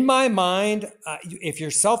in my mind. If you're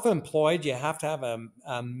self-employed, you have to have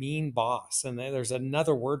a mean boss, and there's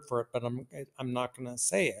another word for it, but I'm not going to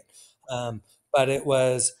say it. But it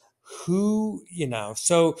was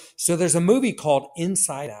So there's a movie called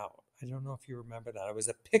Inside Out. I don't know if you remember that. It was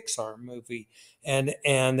a Pixar movie, and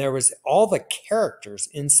there was all the characters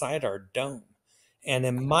inside our dome, and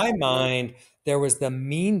in my mind there was the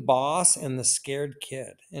mean boss and the scared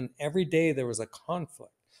kid. And every day there was a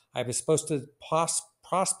conflict. I was supposed to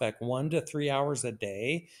prospect 1 to 3 hours a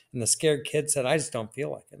day. And the scared kid said, I just don't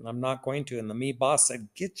feel like it. And I'm not going to. And the mean boss said,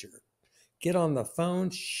 get on the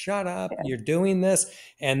phone, shut up, Yeah, you're doing this.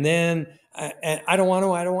 And then I don't want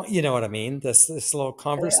to, I don't want, you know what I mean? This little yeah,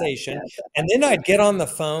 conversation. yeah. And then I'd get on the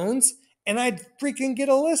phones and I'd freaking get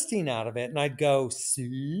a listing out of it. And I'd go,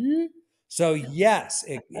 see? So yes,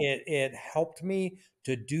 it helped me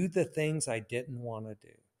to do the things I didn't want to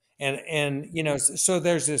do. So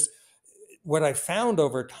there's this, what I found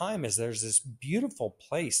over time is there's this beautiful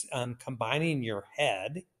place, combining your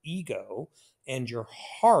head, ego, and your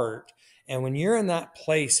heart. And when you're in that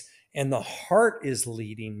place and the heart is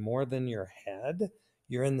leading more than your head,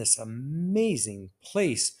 you're in this amazing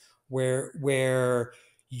place where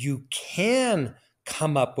you can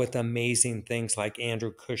come up with amazing things like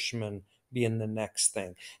Andrew Cushman being the next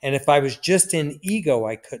thing. And if I was just in ego,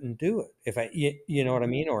 I couldn't do it. If you know what I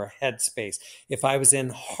mean, or headspace. If I was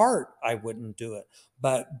in heart, I wouldn't do it.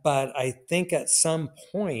 But I think at some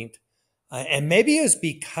point, and maybe it was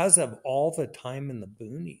because of all the time in the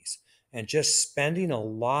boonies and just spending a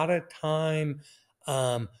lot of time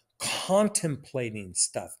um, contemplating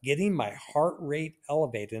stuff, getting my heart rate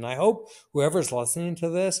elevated. And I hope whoever's listening to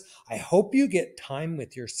this, I hope you get time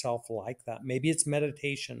with yourself like that. Maybe it's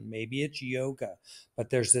meditation, maybe it's yoga,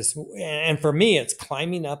 but there's this, and for me, it's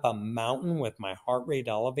climbing up a mountain with my heart rate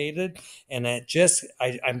elevated. And I'm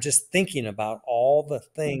just thinking about all the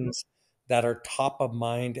things that are top of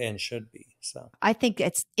mind and should be. So I think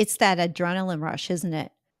it's that adrenaline rush, isn't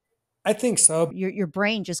it? I think so. Your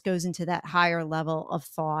brain just goes into that higher level of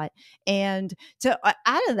thought. And so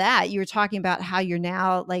out of that, you were talking about how you're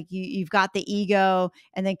now like you've got the ego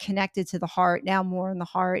and then connected to the heart, now more in the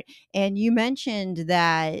heart. And you mentioned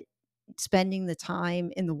that spending the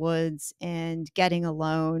time in the woods and getting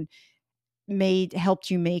alone helped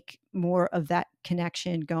you make more of that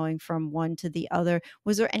connection going from one to the other.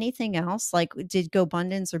 Was there anything else? Like, did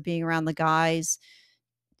GoBundance or being around the guys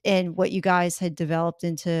and what you guys had developed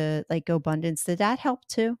into like GoBundance, did that help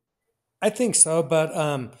too? I think so, but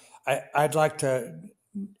I'd like to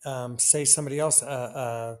say somebody else.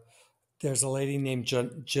 There's a lady named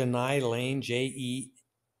Janai Lane,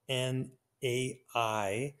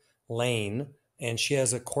 Jenai Lane, and she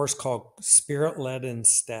has a course called Spirit Led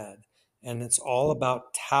Instead, and it's all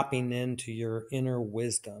about tapping into your inner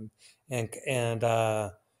wisdom and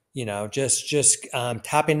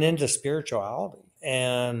tapping into spirituality.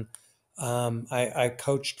 And I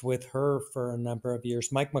coached with her for a number of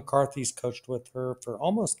years. Mike McCarthy's coached with her for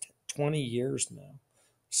almost 20 years now.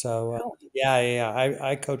 So yeah,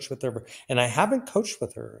 I coached with her, and I haven't coached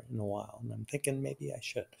with her in a while, and I'm thinking maybe I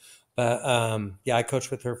should. But yeah, I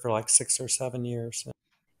coached with her for like 6 or 7 years.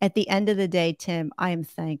 At the end of the day, Tim, I am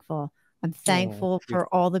thankful. I'm Oh, thankful for beautiful.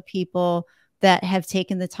 all the people that have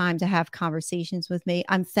taken the time to have conversations with me.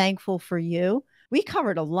 I'm thankful for you. We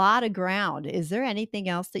covered a lot of ground. Is there anything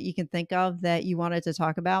else that you can think of that you wanted to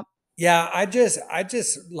talk about? Yeah, I just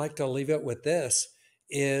like to leave it with this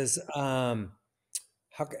is how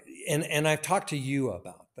and I've talked to you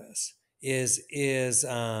about this is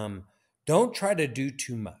don't try to do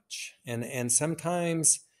too much. And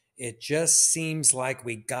sometimes it just seems like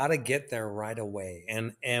we got to get there right away.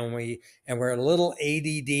 And we're a little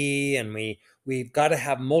ADD, and we've got to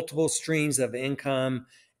have multiple streams of income.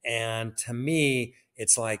 And to me,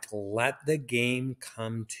 it's like let the game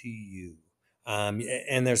come to you.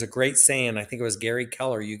 And there's a great saying, I think it was Gary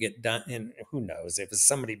Keller, you get done, and who knows, it was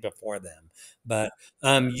somebody before them, but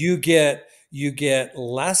you get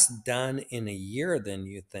less done in a year than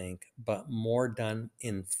you think, but more done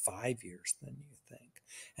in 5 years than you think.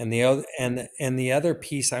 And the other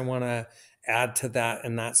piece I want to add to that,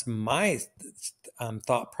 and that's my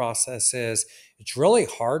thought process, is it's really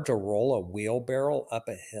hard to roll a wheelbarrow up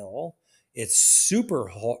a hill. It's super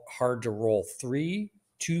hard to roll 3,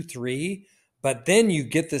 2, 3, but then you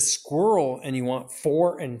get the squirrel and you want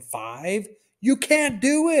 4 and 5. You can't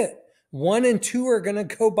do it. 1 and 2 are going to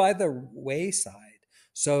go by the wayside.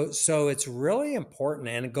 So it's really important.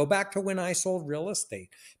 And go back to when I sold real estate.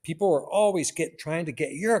 People were always trying to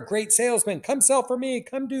get, you're a great salesman. Come sell for me.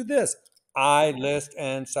 Come do this. I list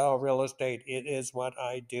and sell real estate. It is what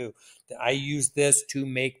I do. I use this to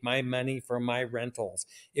make my money for my rentals.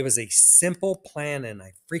 It was a simple plan, and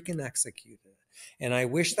I freaking executed it. And I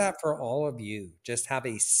wish that for all of you. Just have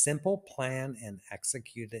a simple plan and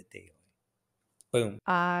execute it daily. Boom.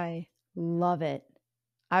 I love it.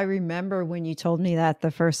 I remember when you told me that the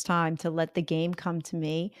first time, to let the game come to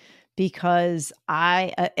me, because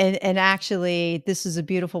and actually this is a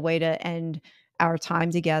beautiful way to end our time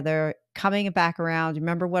together. Coming back around,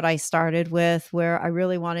 remember what I started with, where I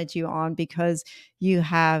really wanted you on because you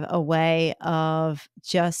have a way of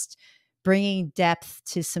just bringing depth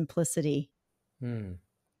to simplicity. Hmm.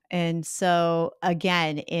 And so,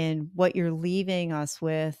 again, in what you're leaving us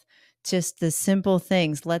with, just the simple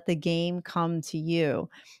things, let the game come to you.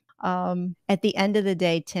 At the end of the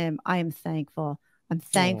day, Tim, I am thankful. I'm Oh,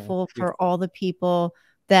 thankful for beautiful. all the people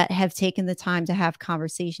that have taken the time to have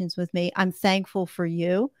conversations with me. I'm thankful for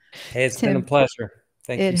you, Hey, it's been a Tim. pleasure.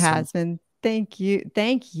 Thank It you so much. has been. Thank you.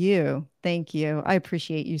 Thank you. Thank you. I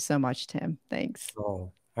appreciate you so much, Tim. Thanks.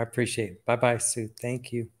 Oh, I appreciate it. Bye bye, Sue.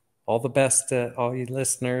 Thank you. All the best to all you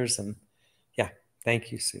listeners. And yeah,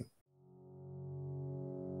 thank you, Sue.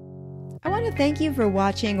 I want to thank you for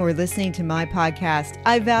watching or listening to my podcast.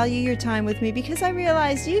 I value your time with me because I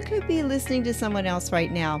realize you could be listening to someone else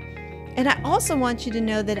right now. And I also want you to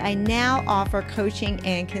know that I now offer coaching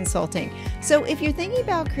and consulting. So if you're thinking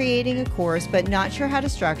about creating a course but not sure how to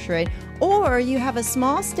structure it, or you have a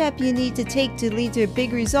small step you need to take to lead to a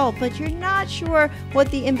big result, but you're not sure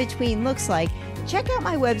what the in-between looks like, check out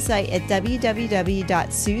my website at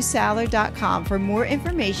www.suesaller.com for more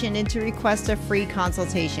information and to request a free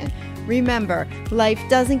consultation. Remember, life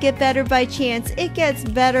doesn't get better by chance, it gets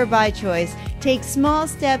better by choice. Take small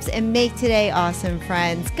steps and make today awesome,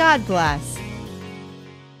 friends. God bless.